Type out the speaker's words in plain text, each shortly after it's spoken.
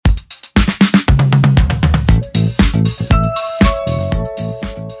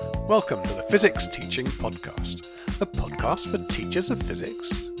Welcome to the Physics Teaching Podcast, a podcast for teachers of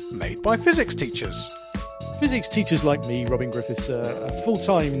physics, made by physics teachers. Physics teachers like me, Robin Griffiths, a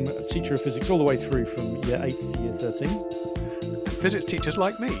full-time teacher of physics all the way through from year 8 to year 13. And physics teachers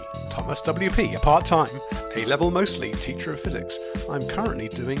like me, Thomas WP, a part-time, A-level mostly teacher of physics. I'm currently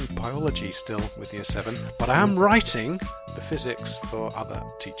doing biology still with year 7, but I am writing the physics for other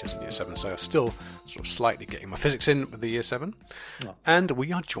teachers in year 7, so I'm still sort of slightly getting my physics in with the year 7. Oh. And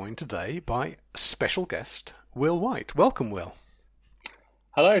we are joined today by a special guest, Will White. Welcome, Will.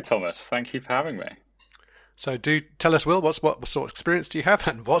 Hello, Thomas. Thank you for having me. So do tell us, Will, what sort of experience do you have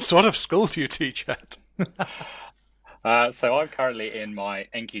and what sort of school do you teach at? So I'm currently in my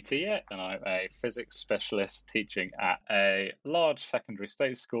NQT year and I'm a physics specialist teaching at a large secondary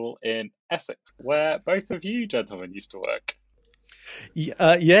state school in Essex, where both of you gentlemen used to work.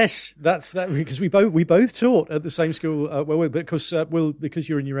 Yes, that's that, because we both taught at the same school. Because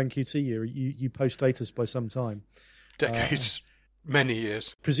you're in your NQT year, you post-date us by some time. Decades. Many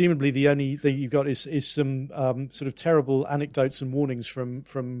years. Presumably, the only thing you've got is some sort of terrible anecdotes and warnings from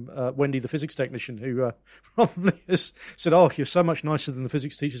Wendy, the physics technician, who probably has said, "Oh, you're so much nicer than the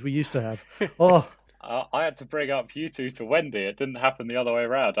physics teachers we used to have." Oh, I had to bring up you two to Wendy. It didn't happen the other way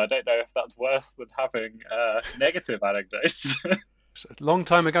around. I don't know if that's worse than having negative anecdotes. It's a long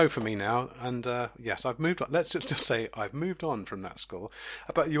time ago for me now, and yes, I've moved on. Let's just say I've moved on from that school.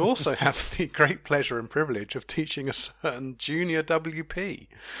 But you also have the great pleasure and privilege of teaching a certain junior WP.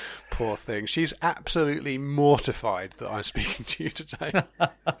 Poor thing. She's absolutely mortified that I'm speaking to you today.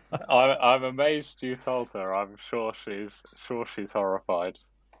 I'm amazed you told her. I'm sure she's horrified.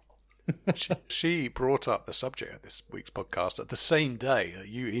 She brought up the subject of this week's podcast at the same day that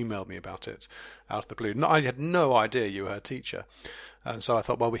you emailed me about it out of the blue. I had no idea you were her teacher. And so I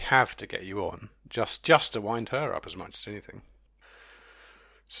thought, well, we have to get you on just to wind her up as much as anything.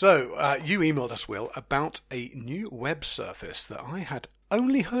 So you emailed us, Will, about a new web service that I had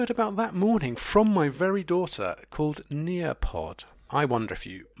only heard about that morning from my very daughter called nearpod. I wonder if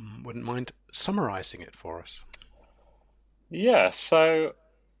you wouldn't mind summarising it for us. Yeah, so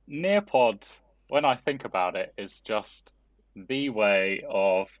nearpod, when I think about it, is just the way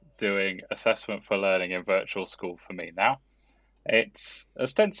of doing assessment for learning in virtual school for me now. It's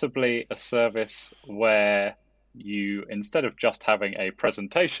ostensibly a service where you, instead of just having a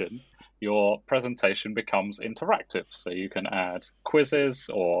presentation, your presentation becomes interactive. So you can add quizzes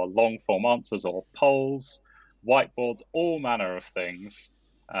or long form answers or polls, whiteboards, all manner of things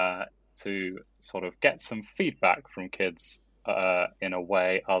to sort of get some feedback from kids in a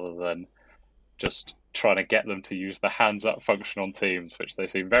way other than just trying to get them to use the hands up function on Teams, which they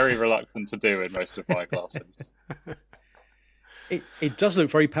seem very reluctant to do in most of my classes. It does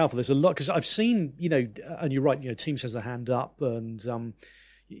look very powerful. There's a lot, because I've seen, and you're right, Teams has the hand up, and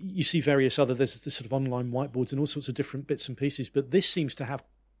you see various other, there's this sort of online whiteboards and all sorts of different bits and pieces, but this seems to have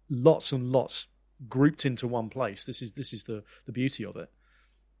lots and lots grouped into one place. This is the beauty of it.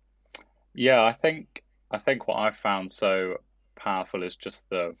 Yeah, I think what I've found so powerful is just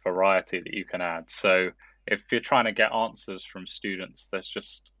the variety that you can add. So if you're trying to get answers from students, there's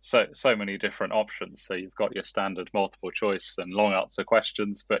just so many different options. So you've got your standard multiple choice and long answer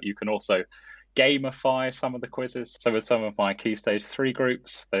questions, but you can also gamify some of the quizzes. So with some of my Key Stage 3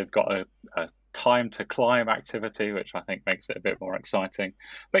 groups, they've got a time to climb activity, which I think makes it a bit more exciting.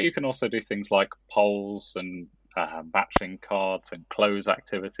 But you can also do things like polls and matching cards and close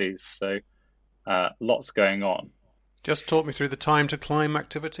activities. So lots going on. Just talk me through the time to climb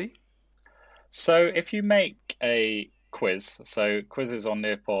activity. So if you make a quiz, so quizzes on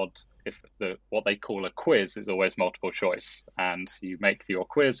Nearpod, what they call a quiz is always multiple choice, and you make your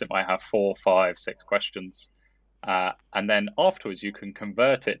quiz, it might have 4, 5, 6 questions, and then afterwards you can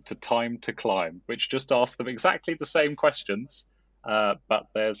convert it to time to climb, which just asks them exactly the same questions, but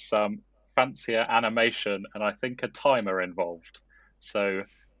there's some fancier animation and I think a timer involved. So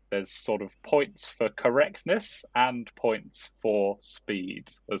there's sort of points for correctness and points for speed,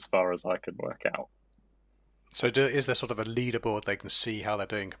 as far as I can work out. So is there sort of a leaderboard they can see how they're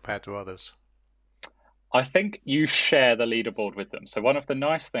doing compared to others? I think you share the leaderboard with them. So one of the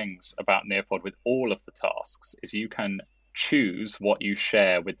nice things about Nearpod with all of the tasks is you can choose what you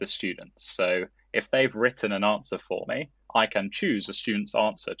share with the students. So if they've written an answer for me, I can choose a student's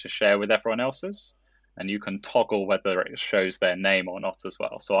answer to share with everyone else's. And you can toggle whether it shows their name or not as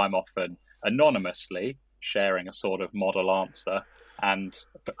well. So I'm often anonymously sharing a sort of model answer and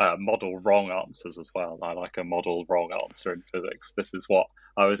model wrong answers as well. I like a model wrong answer in physics. This is what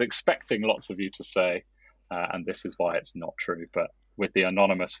I was expecting lots of you to say, and this is why it's not true. But with the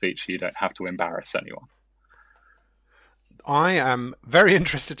anonymous feature, you don't have to embarrass anyone. I am very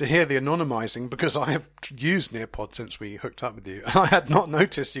interested to hear the anonymizing, because I have used Nearpod since we hooked up with you. I had not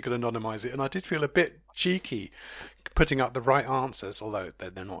noticed you could anonymize it, and I did feel a bit cheeky putting up the right answers, although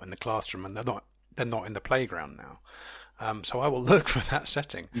they're not in the classroom and they're not in the playground now. So I will look for that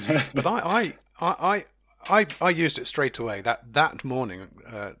setting. But I used it straight away. That morning,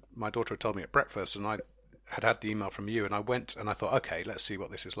 my daughter had told me at breakfast, and I had the email from you, and I went and I thought, okay, let's see what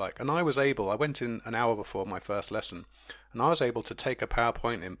this is like. And I went in an hour before my first lesson, and I was able to take a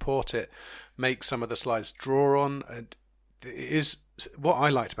PowerPoint, import it, make some of the slides, draw on. And what I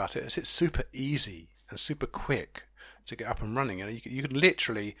liked about it is it's super easy and super quick to get up and running. You can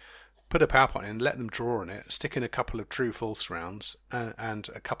literally put a PowerPoint in, let them draw on it, stick in a couple of true-false rounds and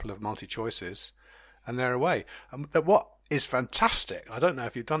a couple of multi-choices, and they're away. What is fantastic, I don't know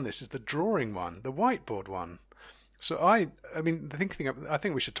if you've done this, is the drawing one, the whiteboard one. So I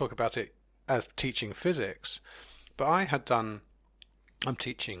think we should talk about it as teaching physics. But I'm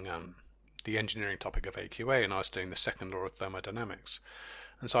teaching the engineering topic of AQA, and I was doing the second law of thermodynamics.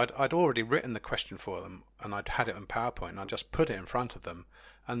 And so I'd already written the question for them, and I'd had it in PowerPoint, and I just put it in front of them,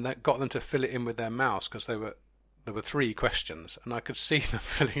 and that got them to fill it in with their mouse, because there were 3 questions, and I could see them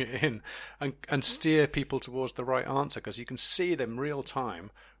filling it in and steer people towards the right answer, because you can see them real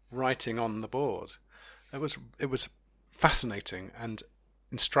time writing on the board. It was fascinating and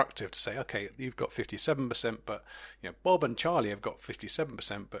instructive to say, okay, you've got 57%, but Bob and Charlie have got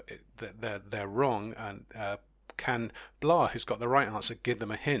 57%, but they're wrong, and can Blah, who's got the right answer, give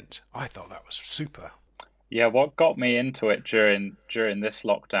them a hint? I thought that was super. Yeah, what got me into it during this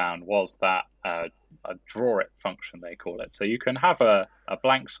lockdown was that a draw it function, they call it. So you can have a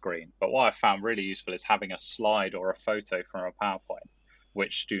blank screen, but what I found really useful is having a slide or a photo from a PowerPoint,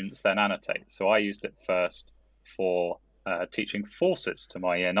 which students then annotate. So I used it first for teaching forces to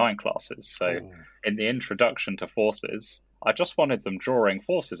my Year 9 classes. So in the introduction to forces, I just wanted them drawing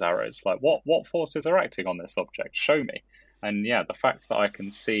forces arrows, like what forces are acting on this object, show me. And yeah, the fact that I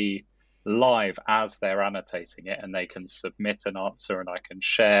can see live as they're annotating it, and they can submit an answer, and I can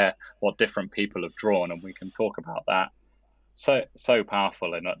share what different people have drawn, and we can talk about that. So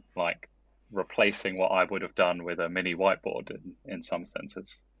powerful in like replacing what I would have done with a mini whiteboard in some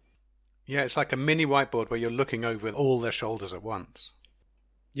senses. Yeah, it's like a mini whiteboard where you're looking over all their shoulders at once.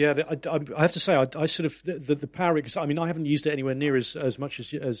 Yeah, I have to say, I sort of the power. Because I mean, I haven't used it anywhere near as much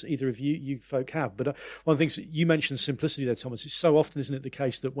as either of you folk have. But one of the things that you mentioned, simplicity there, Thomas. It's so often, isn't it, the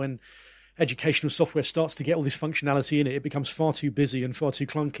case that when educational software starts to get all this functionality in it, it becomes far too busy and far too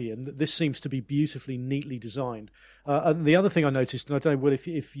clunky. And this seems to be beautifully, neatly designed. And the other thing I noticed, and I don't know, Will, if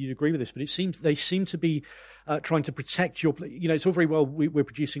you'd agree with this, but they seem to be trying to protect your. It's all very well we're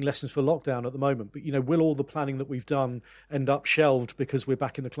producing lessons for lockdown at the moment, but will all the planning that we've done end up shelved because we're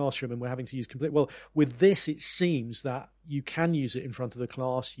back in the classroom and we're having to use complete? Well, with this, it seems that you can use it in front of the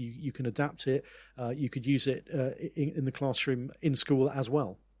class. You can adapt it. You could use it in the classroom in school as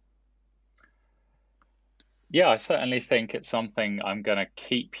well. Yeah, I certainly think it's something I'm going to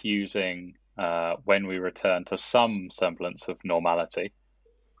keep using when we return to some semblance of normality.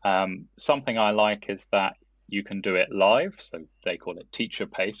 Something I like is that you can do it live, so they call it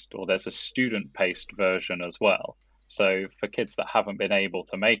teacher-paced, or there's a student-paced version as well. So for kids that haven't been able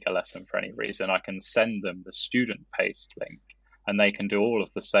to make a lesson for any reason, I can send them the student-paced link, and they can do all of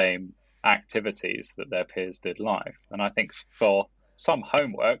the same activities that their peers did live. And I think for some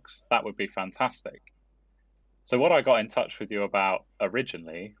homeworks, that would be fantastic. So what I got in touch with you about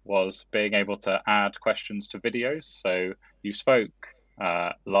originally was being able to add questions to videos. So you spoke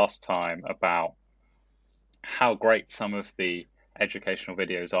last time about how great some of the educational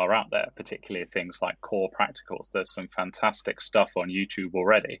videos are out there, particularly things like core practicals. There's some fantastic stuff on YouTube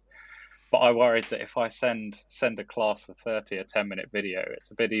already. But I worried that if I send a class of 30 a 10-minute video,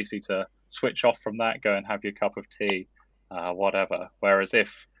 it's a bit easy to switch off from that, go and have your cup of tea, whatever. Whereas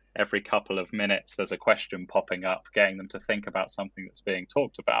if every couple of minutes there's a question popping up, getting them to think about something that's being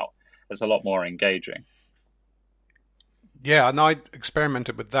talked about, is a lot more engaging. Yeah, and I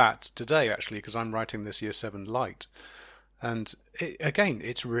experimented with that today, actually, because I'm writing this Year 7 Light. And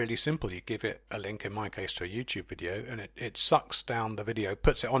it's really simple. You give it a link, in my case, to a YouTube video, and it sucks down the video,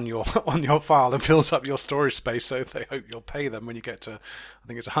 puts it on your file, and fills up your storage space. So they hope you'll pay them when you get to, I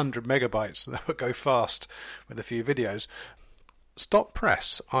think it's 100 megabytes. That would go fast with a few videos. Stop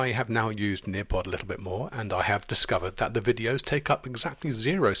press. I have now used Nearpod a little bit more, and I have discovered that the videos take up exactly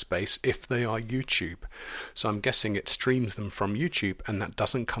 0 space if they are YouTube. So I'm guessing it streams them from YouTube, and that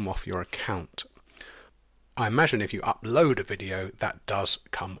doesn't come off your account. I imagine if you upload a video, that does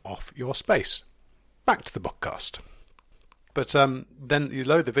come off your space. Back to the podcast. But then you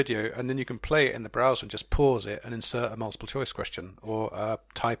load the video, and then you can play it in the browser and just pause it and insert a multiple choice question or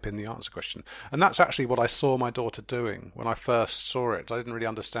type in the answer question. And that's actually what I saw my daughter doing when I first saw it. I didn't really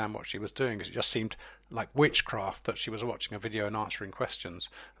understand what she was doing because it just seemed like witchcraft that she was watching a video and answering questions.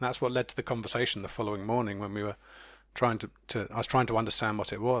 And that's what led to the conversation the following morning when we were I was trying to understand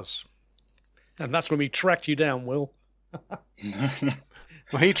what it was. And that's when we tracked you down, Will.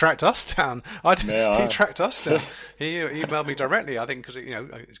 Well, he tracked us down. He tracked us down. He emailed me directly, I think, because he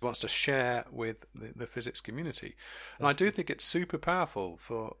wants to share with the physics community. And I do think it's super powerful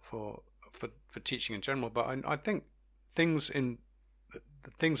for teaching in general. But I think the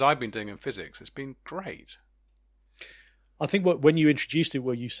things I've been doing in physics has been great. I think when you introduced it,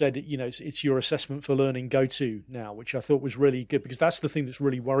 where you said, it's your assessment for learning go-to now, which I thought was really good, because that's the thing that's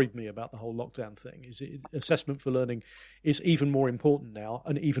really worried me about the whole lockdown thing, is assessment for learning is even more important now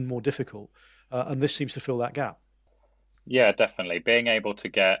and even more difficult. And this seems to fill that gap. Yeah, definitely. Being able to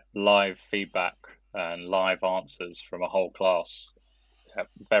get live feedback and live answers from a whole class,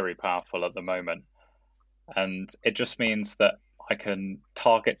 very powerful at the moment. And it just means that I can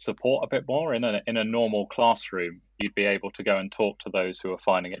target support a bit more. In a normal classroom, you'd be able to go and talk to those who are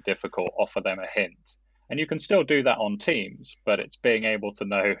finding it difficult, offer them a hint. And you can still do that on Teams, but it's being able to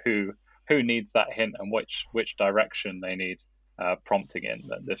know who needs that hint and which direction they need prompting in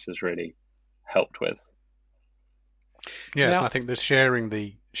that this has really helped with. Yes, now, I think that sharing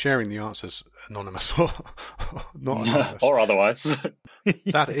the answers, anonymous or not anonymous, or otherwise,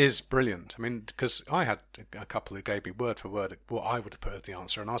 that is brilliant. I mean, because I had a couple who gave me word for word what I would have put as the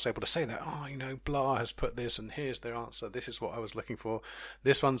answer, and I was able to say that, blah has put this, and here's their answer. This is what I was looking for.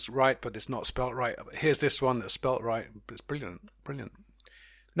 This one's right, but it's not spelt right. Here's this one that's spelt right. It's brilliant.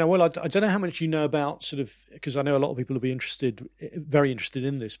 Now, well, I don't know how much you know about because I know a lot of people will be very interested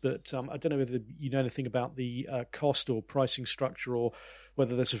in this, but I don't know whether you know anything about the cost or pricing structure, or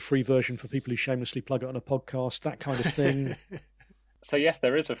whether there's a free version for people who shamelessly plug it on a podcast, that kind of thing. So yes,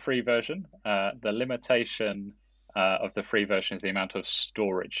 there is a free version. The limitation of the free version is the amount of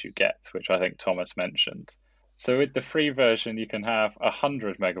storage you get, which I think Thomas mentioned. So with the free version, you can have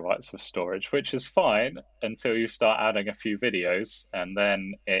 100 megabytes of storage, which is fine until you start adding a few videos, and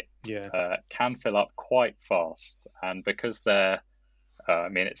then it can fill up quite fast. And because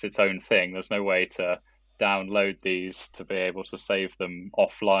it's its own thing, there's no way to download these to be able to save them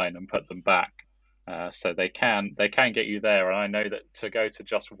offline and put them back. So they can get you there. And I know that to go to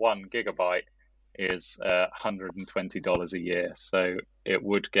just 1 gigabyte is $120 a year. So it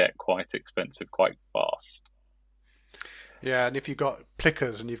would get quite expensive quite fast. Yeah, and if you've got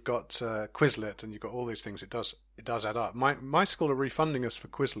Plickers and you've got Quizlet and you've got all these things, it does add up. My school are refunding us for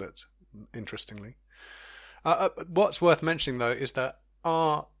Quizlet, interestingly. What's worth mentioning, though, is there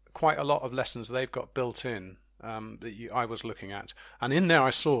are quite a lot of lessons they've got built in that I was looking at. And in there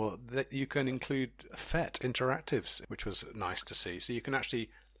I saw that you can include PhET interactives, which was nice to see. So you can actually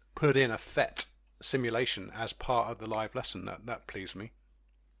put in a PhET simulation as part of the live lesson. That pleased me.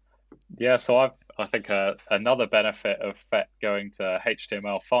 Yeah, so I think another benefit of PhET going to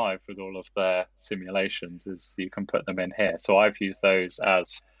HTML5 with all of their simulations is you can put them in here. So I've used those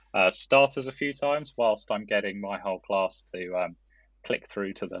as starters a few times whilst I'm getting my whole class to click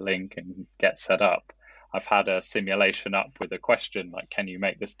through to the link and get set up. I've had a simulation up with a question like, can you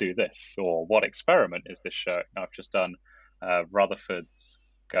make this do this? Or what experiment is this showing? I've just done Rutherford's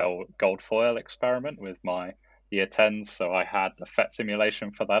gold foil experiment with my year 10s, so I had the PhET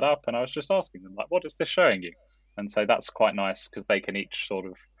simulation for that up, and I was just asking them, like, what is this showing you? And so that's quite nice because they can each sort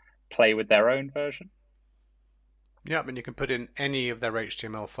of play with their own version. Yeah, and you can put in any of their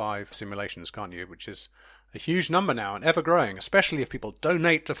HTML5 simulations, can't you? Which is a huge number now and ever growing, especially if people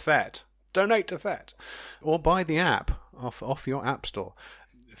donate to PhET. Donate to PhET. Or buy the app off your app store.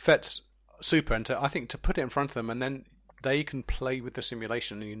 PhET's super, and I think to put it in front of them and then they can play with the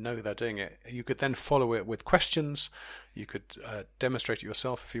simulation and you know they're doing it. You could then follow it with questions. You could demonstrate it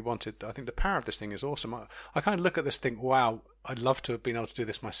yourself if you wanted. I think the power of this thing is awesome. I kind of look at this thing, wow, I'd love to have been able to do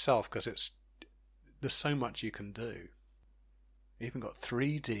this myself because there's so much you can do. You even got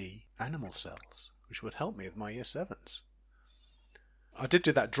 3D animal cells, which would help me with my year 7s. I did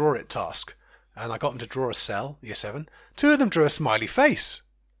do that draw it task and I got them to draw a cell, year 7. 2 of them drew a smiley face.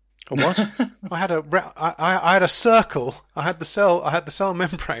 What? I had a circle. I had the cell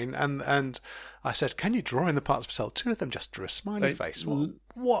membrane, and I said, "Can you draw in the parts of a cell?" 2 of them just drew a smiley face.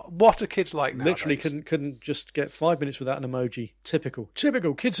 What are kids like nowadays? Literally couldn't just get 5 minutes without an emoji. Typical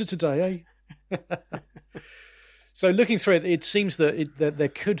kids of today, eh? So looking through it, it seems that there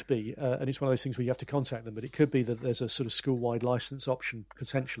could be, and it's one of those things where you have to contact them, but it could be that there's a sort of school-wide license option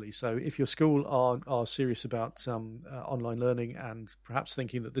potentially. So if your school are serious about online learning and perhaps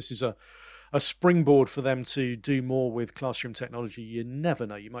thinking that this is a springboard for them to do more with classroom technology, you never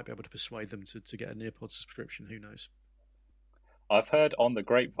know. You might be able to persuade them to get a nearpod subscription. Who knows? I've heard on the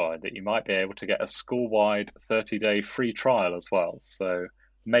grapevine that you might be able to get a school-wide 30-day free trial as well. So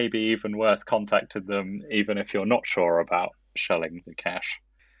maybe even worth contacting them, even if you're not sure about shelling the cash.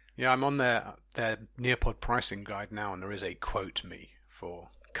 Yeah, I'm on their nearpod pricing guide now, and there is a quote me for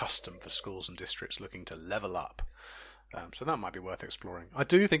custom for schools and districts looking to level up. So that might be worth exploring. I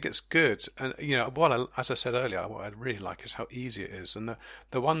do think it's good, and as I said earlier, what I really like is how easy it is, and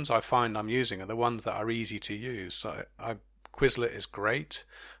the ones I find I'm using are the ones that are easy to use. So Quizlet is great,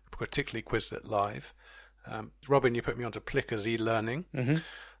 particularly Quizlet Live. Robin, you put me onto Plicker's e-learning. Mm-hmm.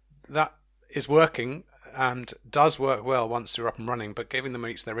 That is working and does work well once they're up and running, but giving them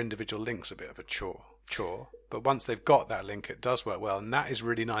each their individual links a bit of a chore. But once they've got that link, it does work well, and that is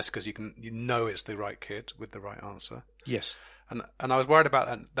really nice because you know it's the right kid with the right answer. Yes. And I was worried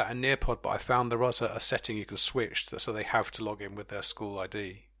about that in Nearpod, but I found there was a setting you can switch so they have to log in with their school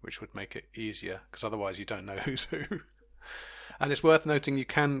ID, which would make it easier because otherwise you don't know who's who. And it's worth noting you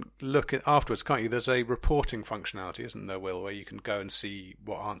can look at afterwards, can't you? There's a reporting functionality, isn't there, Will, where you can go and see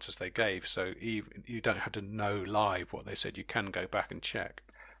what answers they gave. So even, you don't have to know live what they said. You can go back and check.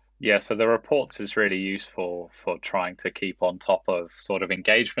 Yeah, so the reports is really useful for trying to keep on top of sort of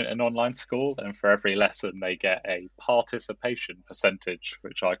engagement in online school. And for every lesson, they get a participation percentage,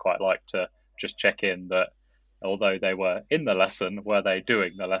 which I quite like to just check in that although they were in the lesson, were they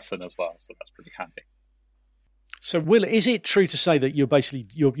doing the lesson as well? So that's pretty handy. So, Will, is it true to say that you're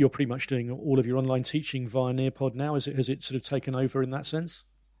pretty much doing all of your online teaching via Nearpod now? Has it sort of taken over in that sense?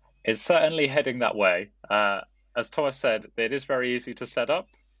 It's certainly heading that way. As Thomas said, it is very easy to set up,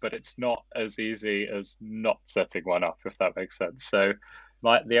 but it's not as easy as not setting one up, if that makes sense. So,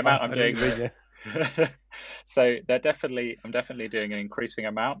 the amount I'm doing, so I'm definitely doing an increasing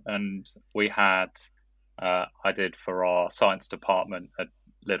amount. And I did for our science department a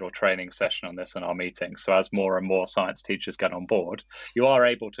little training session on this in our meeting. So as more and more science teachers get on board, you are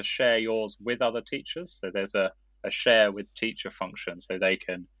able to share yours with other teachers. So there's a share with teacher function, so they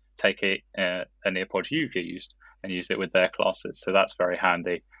can take a Nearpod you've used and use it with their classes. So that's very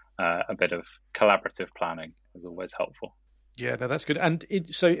handy. A bit of collaborative planning is always helpful. Yeah, no, that's good. And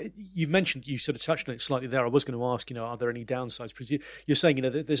so you mentioned, you sort of touched on it slightly there. I was going to ask, are there any downsides? Because you're saying,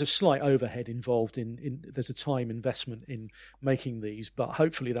 there's a slight overhead involved there's a time investment in making these, but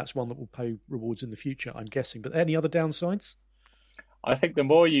hopefully that's one that will pay rewards in the future, I'm guessing. But any other downsides? I think the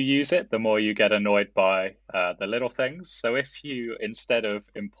more you use it, the more you get annoyed by the little things. So if you, instead of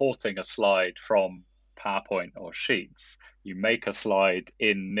importing a slide from PowerPoint or Sheets, you make a slide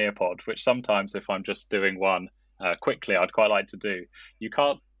in Nearpod, which sometimes if I'm just doing one quickly, I'd quite like to do. You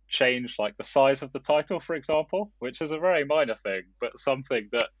can't change like the size of the title, for example, which is a very minor thing, but something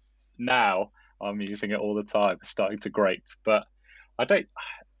that now I'm using it all the time is starting to grate. But I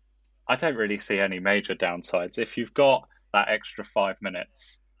don't really see any major downsides. If you've got that extra 5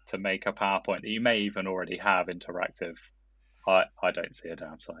 minutes to make a PowerPoint that you may even already have interactive, I don't see a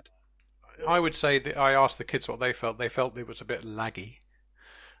downside. I would say that I asked the kids what they felt. They felt it was a bit laggy.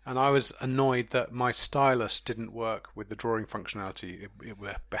 And I was annoyed that my stylus didn't work with the drawing functionality. It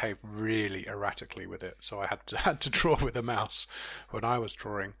behaved really erratically with it, so I had to draw with a mouse when I was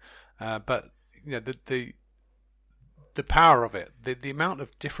drawing. But the power of it, the amount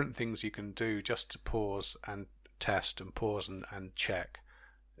of different things you can do just to pause and test and pause and check,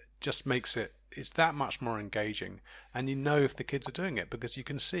 just makes it's that much more engaging. And if the kids are doing it because you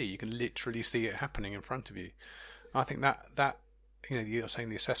can literally see it happening in front of you. I think that. You're saying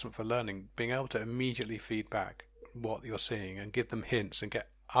the assessment for learning, being able to immediately feed back what you're seeing and give them hints and get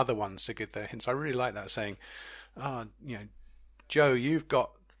other ones to give their hints. I really like that, saying, Joe, you've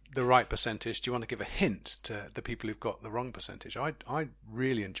got the right percentage. Do you want to give a hint to the people who've got the wrong percentage? I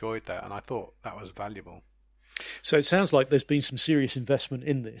really enjoyed that, and I thought that was valuable. So it sounds like there's been some serious investment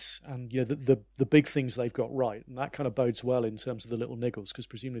in this, and the big things they've got right, and that kind of bodes well in terms of the little niggles, because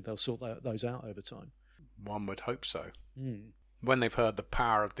presumably they'll sort those out over time. One would hope so. When they've heard the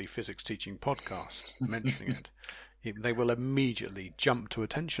power of the physics teaching podcast mentioning it, they will immediately jump to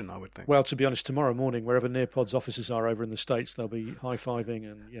attention, I would think. Well, to be honest, tomorrow morning, wherever Nearpod's offices are over in the States, they'll be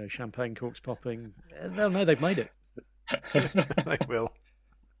high-fiving and champagne corks popping. They'll know they've made it. They will.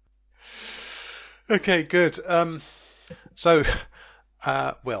 Okay, good. I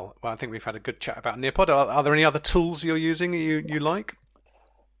think we've had a good chat about Nearpod. Are there any other tools you're using you like?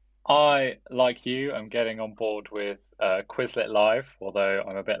 I, like you, am getting on board with Quizlet Live, although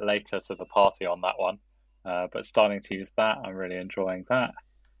I'm a bit later to the party on that one. But starting to use that, I'm really enjoying that.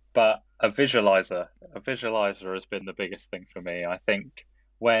 But a visualizer has been the biggest thing for me. I think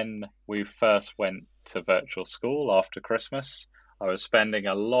when we first went to virtual school after Christmas, I was spending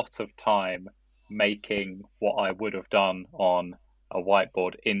a lot of time making what I would have done on a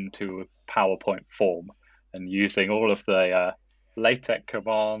whiteboard into PowerPoint form and using all of the LaTeX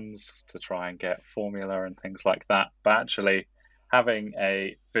commands to try and get formula and things like that. But actually, having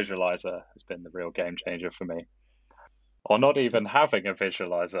a visualizer has been the real game changer for me. Or not even having a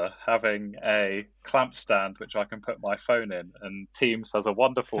visualizer, having a clamp stand which I can put my phone in. And Teams has a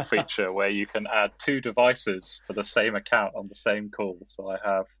wonderful feature where you can add two devices for the same account on the same call. So I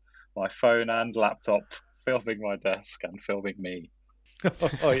have my phone and laptop filming my desk and filming me.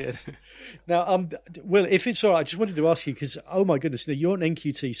 Oh yes. Now, Will, if it's all right, I just wanted to ask you because, oh my goodness, now you're an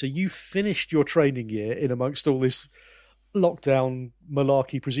NQT, so you finished your training year in amongst all this lockdown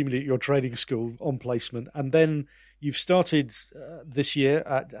malarkey, presumably at your training school on placement, and then you've started this year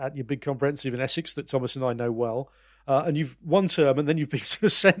at your big comprehensive in Essex that Thomas and I know well, and you've one term, and then you've been sort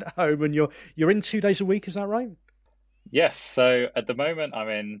of sent home, and you're in 2 days a week. Is that right? Yes, so at the moment I'm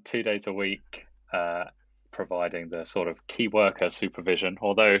in 2 days a week, providing the sort of key worker supervision,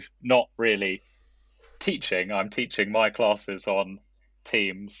 although not really teaching. I'm teaching my classes on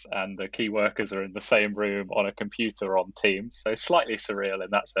Teams, and the key workers are in the same room on a computer on Teams, so slightly surreal in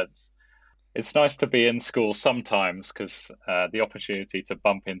that sense. It's nice to be in school sometimes because the opportunity to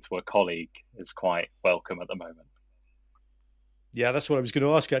bump into a colleague is quite welcome at the moment. Yeah, that's what I was going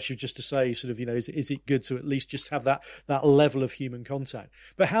to ask, actually, just to say, sort of, is it good to at least just have that level of human contact?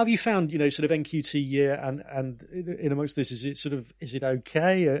 But how have you found, sort of NQT year and in amongst this, is it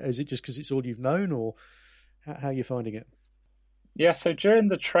okay? Is it just because it's all you've known, or how are you finding it? Yeah, so during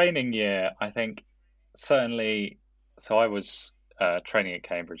the training year, I think certainly, so I was training at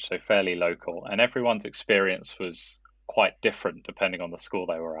Cambridge, so fairly local, and everyone's experience was quite different depending on the school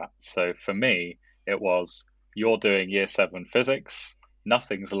they were at. So for me, it was, you're doing year 7 physics,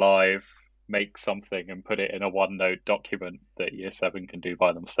 nothing's live, make something and put it in a OneNote document that year 7 can do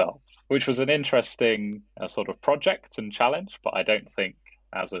by themselves, which was an interesting sort of project and challenge, but I don't think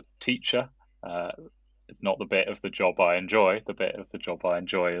as a teacher, it's not the bit of the job I enjoy. The bit of the job I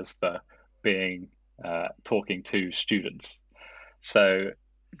enjoy is talking to students. So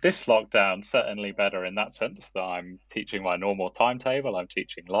this lockdown certainly better in that sense that I'm teaching my normal timetable. I'm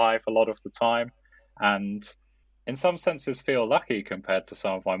teaching live a lot of the time, and in some senses feel lucky compared to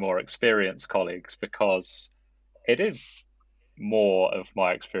some of my more experienced colleagues because it is more of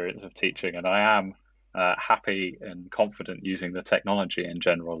my experience of teaching, and I am happy and confident using the technology in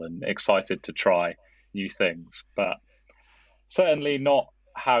general and excited to try new things, but certainly not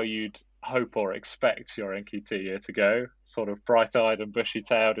how you'd hope or expect your NQT year to go, sort of bright-eyed and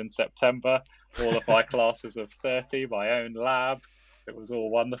bushy-tailed in September, all of my classes of 30, my own lab, it was all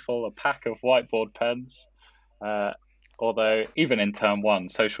wonderful, a pack of whiteboard pens, although even in term 1,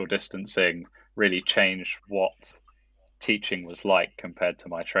 social distancing really changed what teaching was like compared to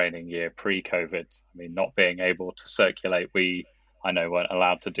my training year pre-COVID. I mean, not being able to circulate, I know, weren't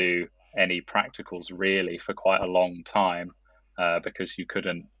allowed to do any practicals really for quite a long time because you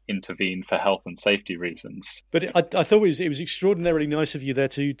couldn't intervene for health and safety reasons. But I thought it was extraordinarily nice of you there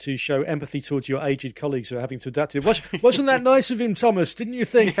to show empathy towards your aged colleagues who are having to adapt to it. Wasn't that nice of him, Thomas? Didn't you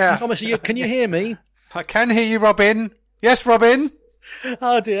think? Yeah. Thomas, can you hear me? I can hear you, Robin. Yes, Robin.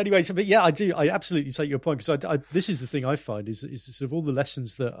 Oh dear. Anyway, but yeah, I do. I absolutely take your point because this is the thing I find is sort of all the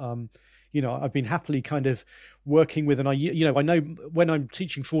lessons that I've been happily kind of working with, and I know when I'm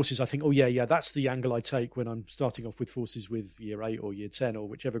teaching forces, I think, oh yeah, that's the angle I take when I'm starting off with forces with year 8 or year 10 or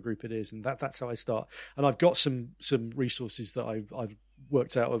whichever group it is, and that's how I start. And I've got some resources that I've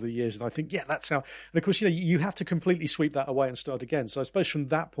worked out over the years, and I think, yeah, that's how. And of course, you have to completely sweep that away and start again. So I suppose from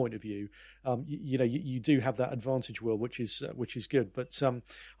that point of view, you do have that advantage, Will, which is good. But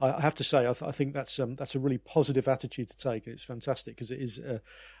I have to say, I think that's a really positive attitude to take. It's fantastic because it is,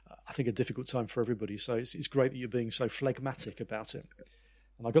 I think, a difficult time for everybody. So it's great that you're being so phlegmatic about it.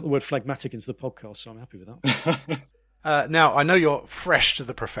 And I got the word phlegmatic into the podcast, so I'm happy with that. Now, I know you're fresh to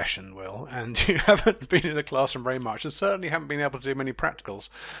the profession, Will, and you haven't been in a classroom very much and certainly haven't been able to do many practicals.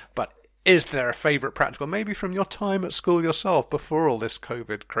 But is there a favourite practical, maybe from your time at school yourself before all this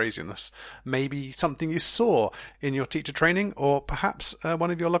COVID craziness? Maybe something you saw in your teacher training or perhaps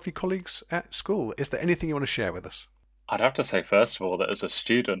one of your lovely colleagues at school? Is there anything you want to share with us? I'd have to say, first of all, that as a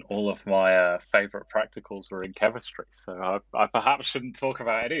student, all of my favourite practicals were in chemistry. So I perhaps shouldn't talk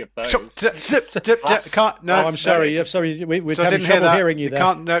about any of those. Can't, no, I'm sorry. I'm sorry. We're so having trouble hearing you there.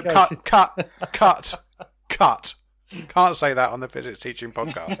 Can't, no, cut. Can't say that on the physics teaching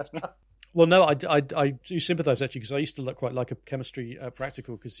podcast. Well, no, I do sympathise actually, because I used to look quite like a chemistry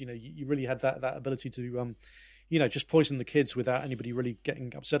practical, because you really had that ability to just poison the kids without anybody really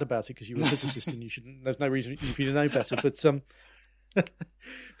getting upset about it, because you were a physicist and you shouldn't. There's no reason for you to know better. But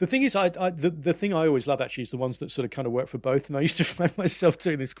the thing is, the thing I always love actually is the ones that sort of kind of work for both. And I used to find myself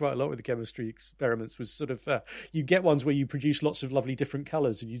doing this quite a lot with the chemistry experiments. Was sort of you get ones where you produce lots of lovely different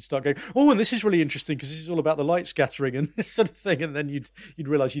colours, and you'd start going, oh, and this is really interesting because this is all about the light scattering and this sort of thing. And then you'd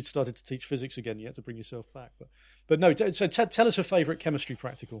realise you'd started to teach physics again. You had to bring yourself back. But no. So tell us a favourite chemistry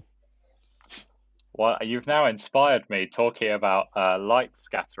practical. Well, you've now inspired me talking about light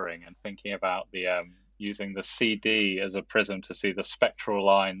scattering and thinking about the using the CD as a prism to see the spectral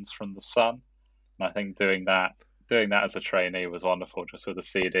lines from the sun. And I think doing that as a trainee was wonderful, just with a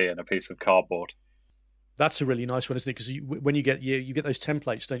CD and a piece of cardboard. That's a really nice one, isn't it? Because when you get those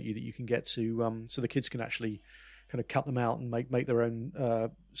templates, don't you, that you can get to so the kids can actually kind of cut them out and make their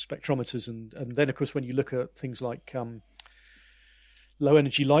own spectrometers, and then of course when you look at things like low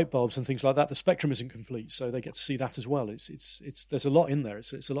energy light bulbs and things like that, the spectrum isn't complete, so they get to see that as well. It's there's a lot in there.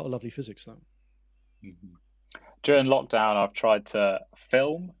 It's a lot of lovely physics though. Mm-hmm. During lockdown, I've tried to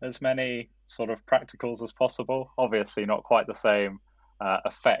film as many sort of practicals as possible. Obviously, not quite the same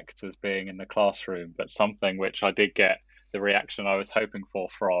effect as being in the classroom, but something which I did get the reaction I was hoping for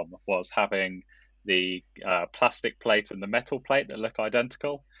from was having the plastic plate and the metal plate that look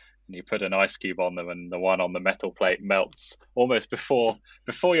identical. And you put an ice cube on them, and the one on the metal plate melts almost before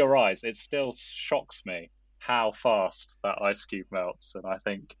your eyes. It still shocks me how fast that ice cube melts. And I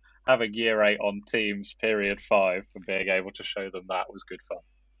think having Year 8 on Teams period 5 and being able to show them that was good fun.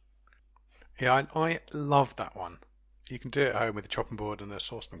 Yeah, I love that one. You can do it at home with a chopping board and a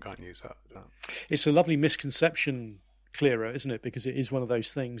saucepan, can't you? So it's a lovely misconception clearer, isn't it? Because it is one of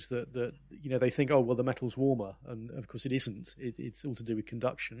those things that they think, oh well, the metal's warmer, and of course it isn't. It's all to do with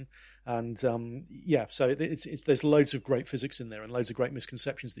conduction, and so there's loads of great physics in there and loads of great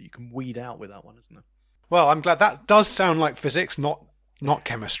misconceptions that you can weed out with that one, isn't there? Well, I'm glad. That does sound like physics, not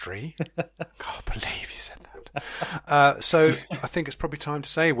chemistry. Can't believe you said that. So I think it's probably time to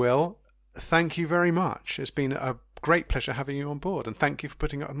say, Will, thank you very much. It's been a great pleasure having you on board, and thank you for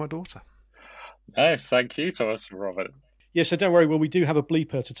putting up with my daughter. No, thank you, Thomas and Robert. Yeah, so don't worry. Well, we do have a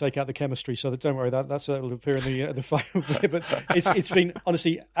bleeper to take out the chemistry, so don't worry. That'll appear in the final play. But it's been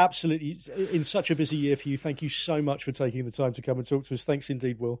honestly absolutely in such a busy year for you. Thank you so much for taking the time to come and talk to us. Thanks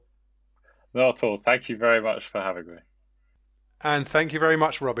indeed, Will. Not at all. Thank you very much for having me. And thank you very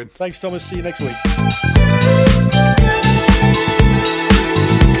much, Robin. Thanks, Thomas. See you next week.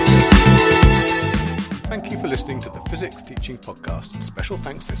 Thank you for listening to the Physics Teaching Podcast, and special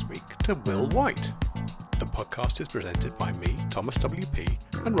thanks this week to Will White. The podcast is presented by me, Thomas WP,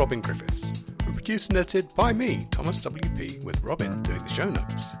 and Robin Griffiths, and produced and edited by me, Thomas WP, with Robin doing the show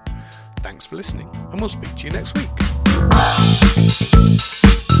notes. Thanks for listening, and we'll speak to you next week.